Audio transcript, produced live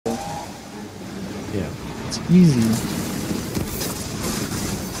Yeah. It's easy.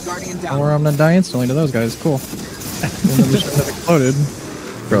 Guardian down. Or I'm gonna die instantly to those guys. Cool. Well, then we shouldn't have exploded.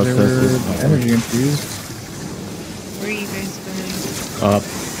 They were energy infused. Where are you guys going? Up.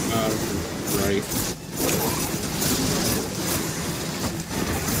 Right.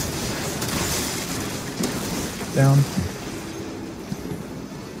 Down.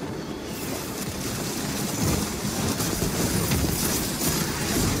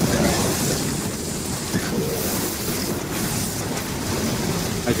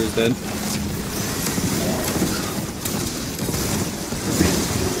 I just did.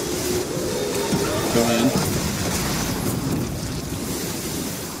 Go ahead.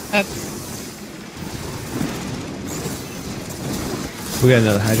 Up. We got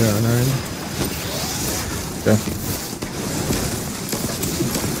another Hydra on our end. Okay.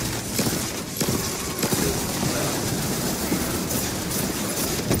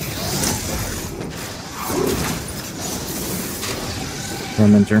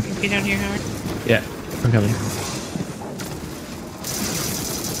 Enter. Get down here, Howard. Yeah, I'm coming.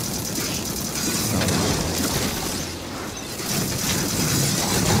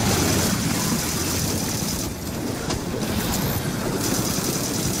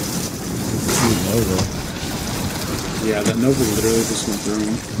 Yeah, that Nova literally just went through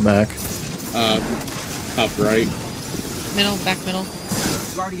him. Back. Top right. Middle, back middle.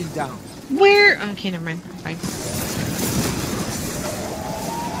 Guardian down. Where? Okay, never mind. Fine.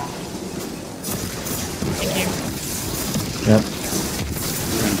 Thank you. Yep.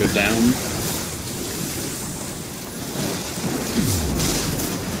 We're gonna go down.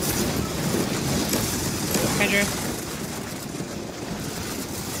 Hydra.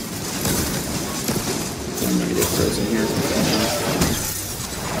 I'm gonna get frozen here.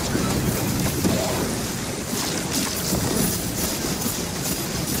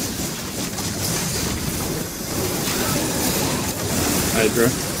 Hydra.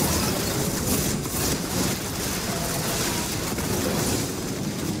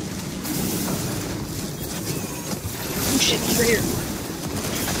 Oh shit, he's right here.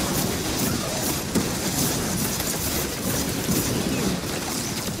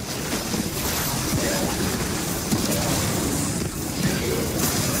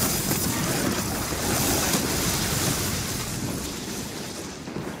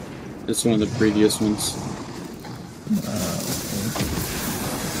 It's one of the previous ones.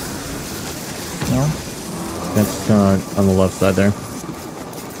 No? That's on the left side there.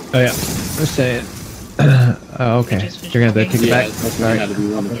 Oh yeah, let's say it. Oh, okay. You're gonna have to take it Yeah, back. it definitely had to be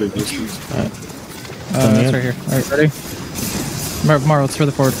one of the previous ones. That's right here. Alright, ready? Mar, let's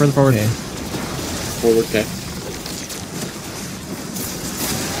further forward, further forward. Okay. Forward, okay.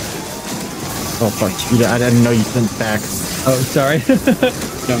 Oh fuck! I didn't know you sent back. Oh, sorry.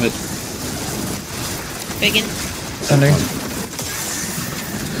 Go ahead. Biggin. Sending.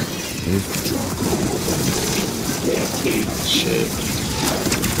 Shit.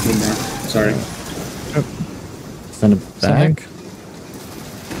 One more. Sorry. Send it back.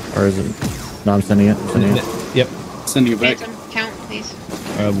 Or is it? No, I'm sending it. I'm sending it. Yep. Sending it back. Phantom, count, please.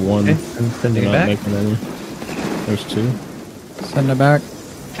 I have one. Okay. I'm sending it Not back. There's two. Send it back.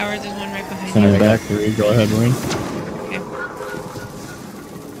 Howard, there's one right behind Send you. it back. Three. Go ahead, Marine. Okay.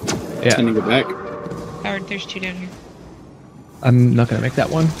 Yeah. Sending it back. Howard, there's two down here. I'm not gonna make that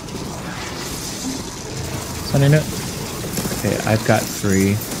one. Sending it. Okay, I've got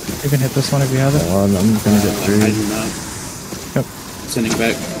three. You can hit this one if you have it. Well, I'm gonna get I through. do not. Yep. Sending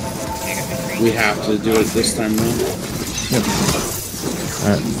back. Okay, I got my three. We have to do it this time though. Yep.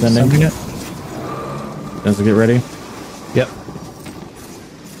 Alright, sending. Sending it. Let's get ready. Yep.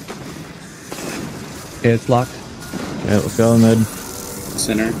 Okay, it's locked. Okay, let's go mid.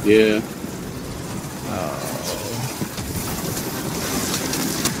 Center. Yeah.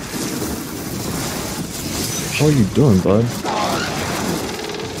 What are you doing, bud?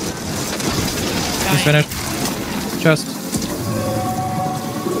 He's finished. Chest.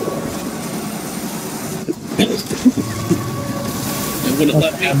 It wouldn't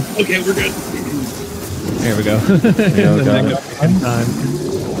let me. Okay, we're good. There we go. Yeah, we got it.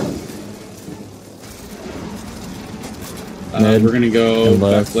 Mid We're gonna go and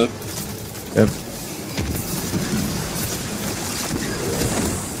back left. left. Yep.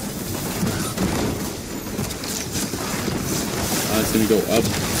 It's gonna go up.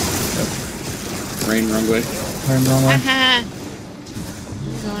 Yep. Rain, wrong way. Turn wrong way. Haha.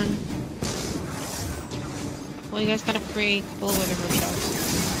 I'm going. Well, you guys got a free couple of weather workshops.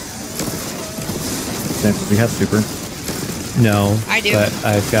 Okay, we have super. No, I do. but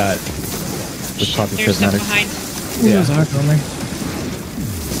I've got. Just pop the There's stuff prismatics. behind. Ooh, Yeah. there's a hack on me.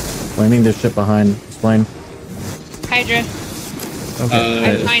 Explaining this shit behind. Explain. Hydra.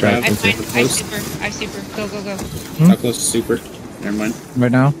 Okay. I grab find. it. I super. Go. How close to super? Never mind.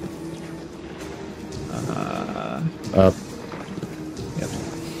 Right now? Up. Yep.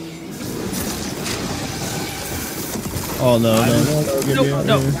 Oh no,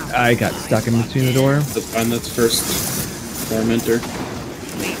 No. I got stuck in between the door. That's fine. That's first tormentor.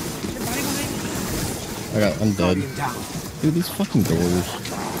 Wait. Is your body behind me? Guardian I'm dead. down. Dude, these fucking doors.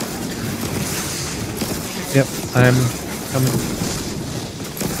 Yep. I'm coming.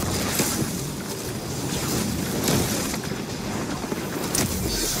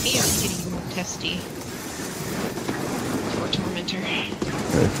 He is getting more testy. Poor tormentor. Okay,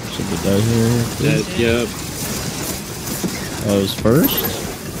 so the die here. Dead. Yep. Oh, it was first?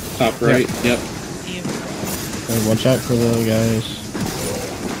 Top right. Yep. Yeah. Okay, watch out for the guys.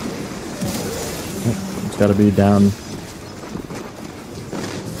 It's gotta be down.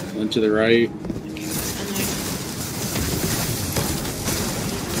 One to the right.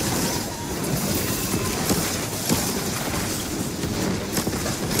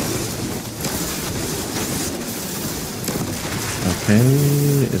 Okay,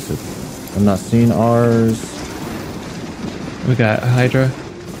 is it? I'm not seeing ours. We got Hydra.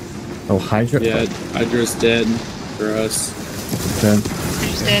 Oh, Hydra. Yeah. Hydra's dead for us. Okay. I'm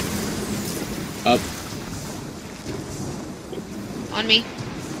just dead. Up. On me.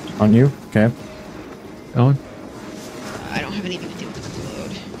 On you. Okay. Going. I don't have anything to do with the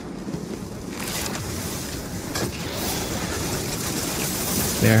load.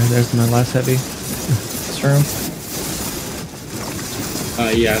 There's my last heavy. This room.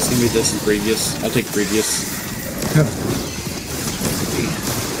 Yeah, it's gonna be this and previous. I'll take previous. Yep.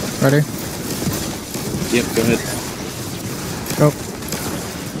 Ready? Yep, go ahead. Go.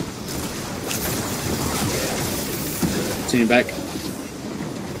 Send back.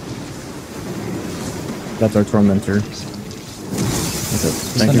 That's our tormentor. Okay. Thank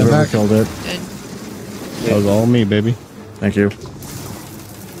Send you, it whoever back. killed it. Dead. That was all me, baby. Thank you.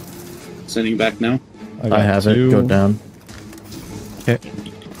 Sending back now. I have it. Go down. Okay.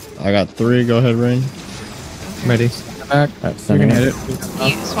 I got 3. Go ahead, Rain. Ready. Back. Right, You sending can hit it. it.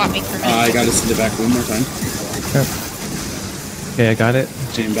 You swap me for a minute. I gotta send it back one more time. Okay, I got it.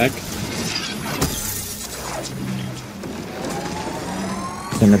 Send back.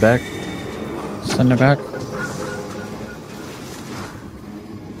 Send it back. Send it back.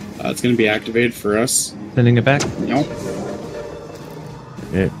 It's gonna be activated for us. Sending it back. No.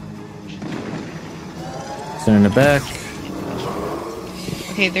 Okay. Sending it back.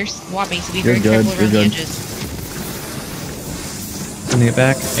 Okay, they're swapping, so be You're very good, careful you're around the good. edges. Sending it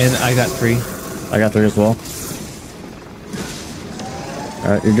back. And I got 3. I got 3 as well.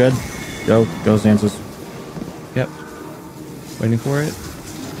 Alright, you're good. Go. Go, Xanthus. Yep. Waiting for it.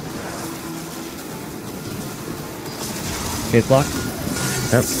 Okay, it's locked.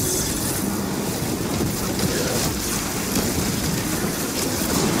 Yep.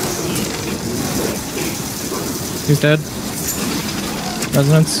 He's dead.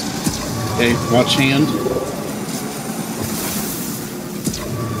 Resonance. Okay, watch hand.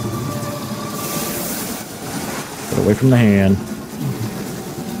 Get away from the hand.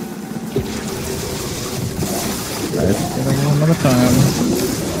 Alright. Get a little another time.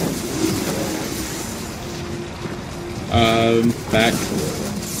 Back.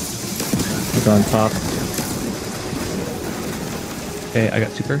 Look on top. Okay, I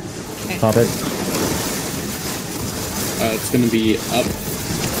got super. Okay. Pop it. It's gonna be up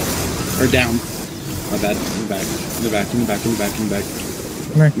or down. My bad. In the back. In the back. In the back. In the back. In the back.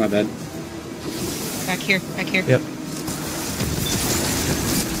 Come here. My bad. Back here. Back here. Yep.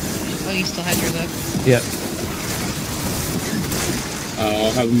 Oh, you still had your look. Yep.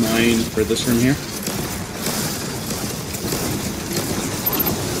 I'll have mine for this room here.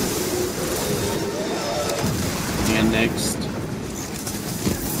 And next.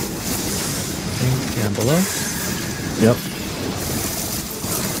 Down below. Yep.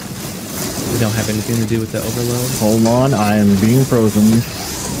 We don't have anything to do with the overload. Hold on. I am being frozen.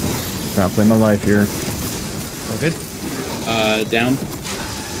 Trying to play my life here. All good. Down.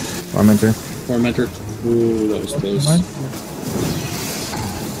 Tormentor. Tormentor. Ooh, that was close. Mine?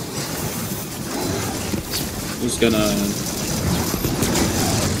 Just gonna.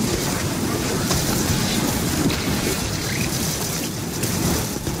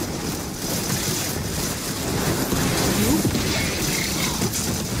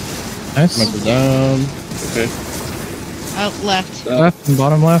 Nice. Smoker down. Okay. Oh, left. Left and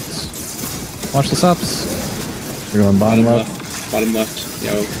bottom left. Watch the subs. You're going bottom left. Bottom left.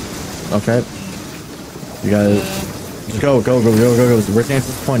 Yo. Okay. You guys. Just go. Where's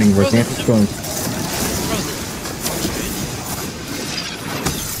Nancy's pointing? Where's Nancy's going?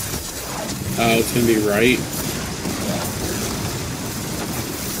 Oh, it's gonna be right.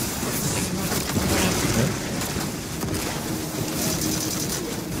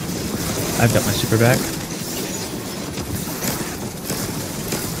 I've got my super back.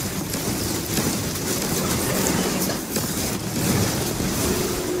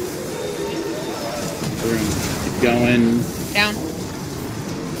 We're gonna keep going. Down.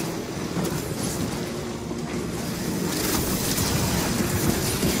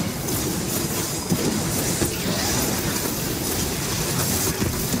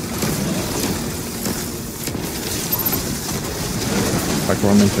 Back to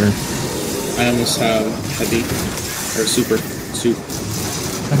Warminster. I almost have heavy or super soup.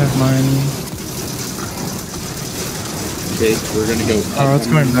 I have mine. Okay, we're gonna go. Oh, it's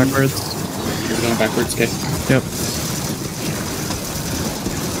going backwards. We're going backwards. Okay. Yep.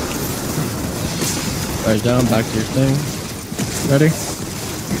 Right down, back to your thing. Ready?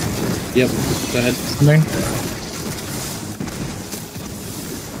 Yep. Go ahead. Something.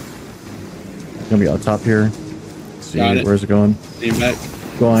 Gonna be on top here. See, Got it. where's it going? Aim back.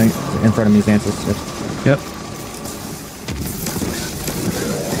 Going in front of me, Xanthus. Yep. Yep.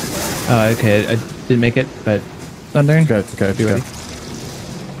 Okay, I didn't make it, but Sending. It's okay. be ready.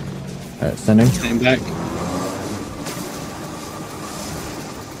 Alright, sending. Aim back.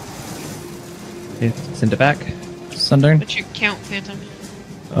 Okay, send it back. Sending. What's your count, Phantom?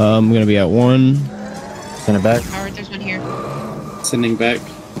 I'm gonna be at 1. Send it back. Howard, there's one here. Sending back.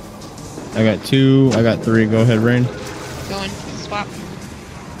 I got 2. I got 3. Go ahead, Rain. Going. Swap.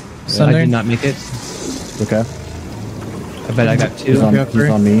 I Sending. did not make it. It's okay. I bet I got He's 2. on, got 3.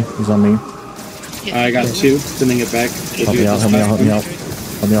 he's on me. He's on me. I got 2. Sending it back. Help me out. Help me out. Help me out.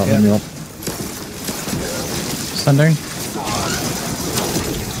 Help me out. Help me out. Sending.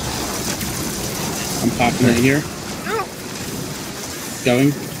 I'm popping it here.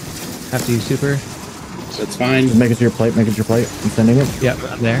 Going. Have to use super. That's fine. Just make it to your plate. Make it to your plate. I'm sending it. Yep,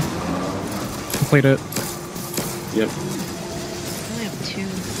 I'm there. Complete it. Yep. I only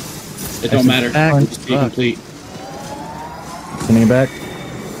have 2. It don't matter. Back. Just be Fuck. complete. Sending it back.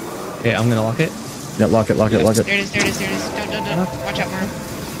 Okay, I'm gonna lock it. Yeah, lock it. Lock it. Lock it. There it is, there it is, there it is. Don't. Watch out,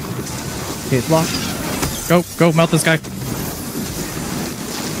 Marv. Okay, it's locked. Go, melt this guy.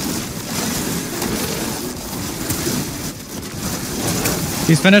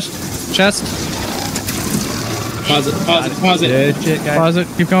 He's finished. Chest. Pause it. Pause it. Pause it. Good shit, guys. Pause it.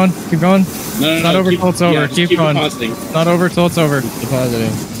 Keep going. Keep going. No, Not over till it's over. Yeah, just Keep going. depositing. Not over till it's over.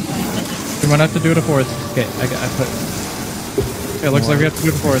 Depositing. We might have to do it a fourth. Okay, I put. It looks like we have to do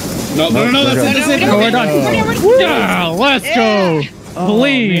it a fourth. No, that's No, it. no, we're done. Yeah, let's go. Oh,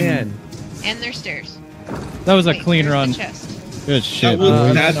 Clean. man. And there's stairs. That was a Wait, clean where's run. the chest? Good That shit, was,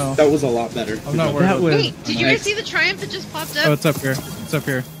 boys. no. that was a lot better. I'm not worried. That about was. Wait, did you guys Nice. see the triumph that just popped Oh, up? it's up here. It's up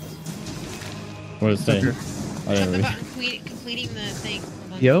here. What is it saying? I Something didn't read. about completing the thing.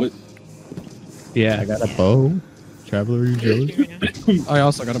 Hold on. Yo. What? Yeah. I got a bow. Traveler, you jealous? I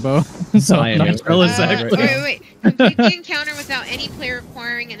also got a bow. So I am. not jealous, Wait, actually. wait. Complete the encounter without any player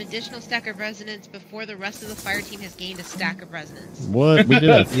acquiring an additional stack of resonance before the rest of the fire team has gained a stack of resonance. What? We did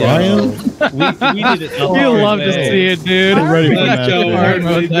a Yeah. triumph? we did it. You love to see it, dude. I'm ready for Let's that. go. Hard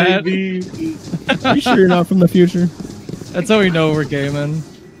mode that. You sure you're not from the future? That's how we know we're gaming.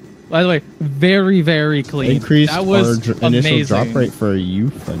 By the way, very, very clean. Increase that was our initial amazing. drop rate for a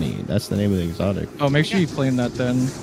euphony. That's the name of the exotic. Oh, make sure you clean that then.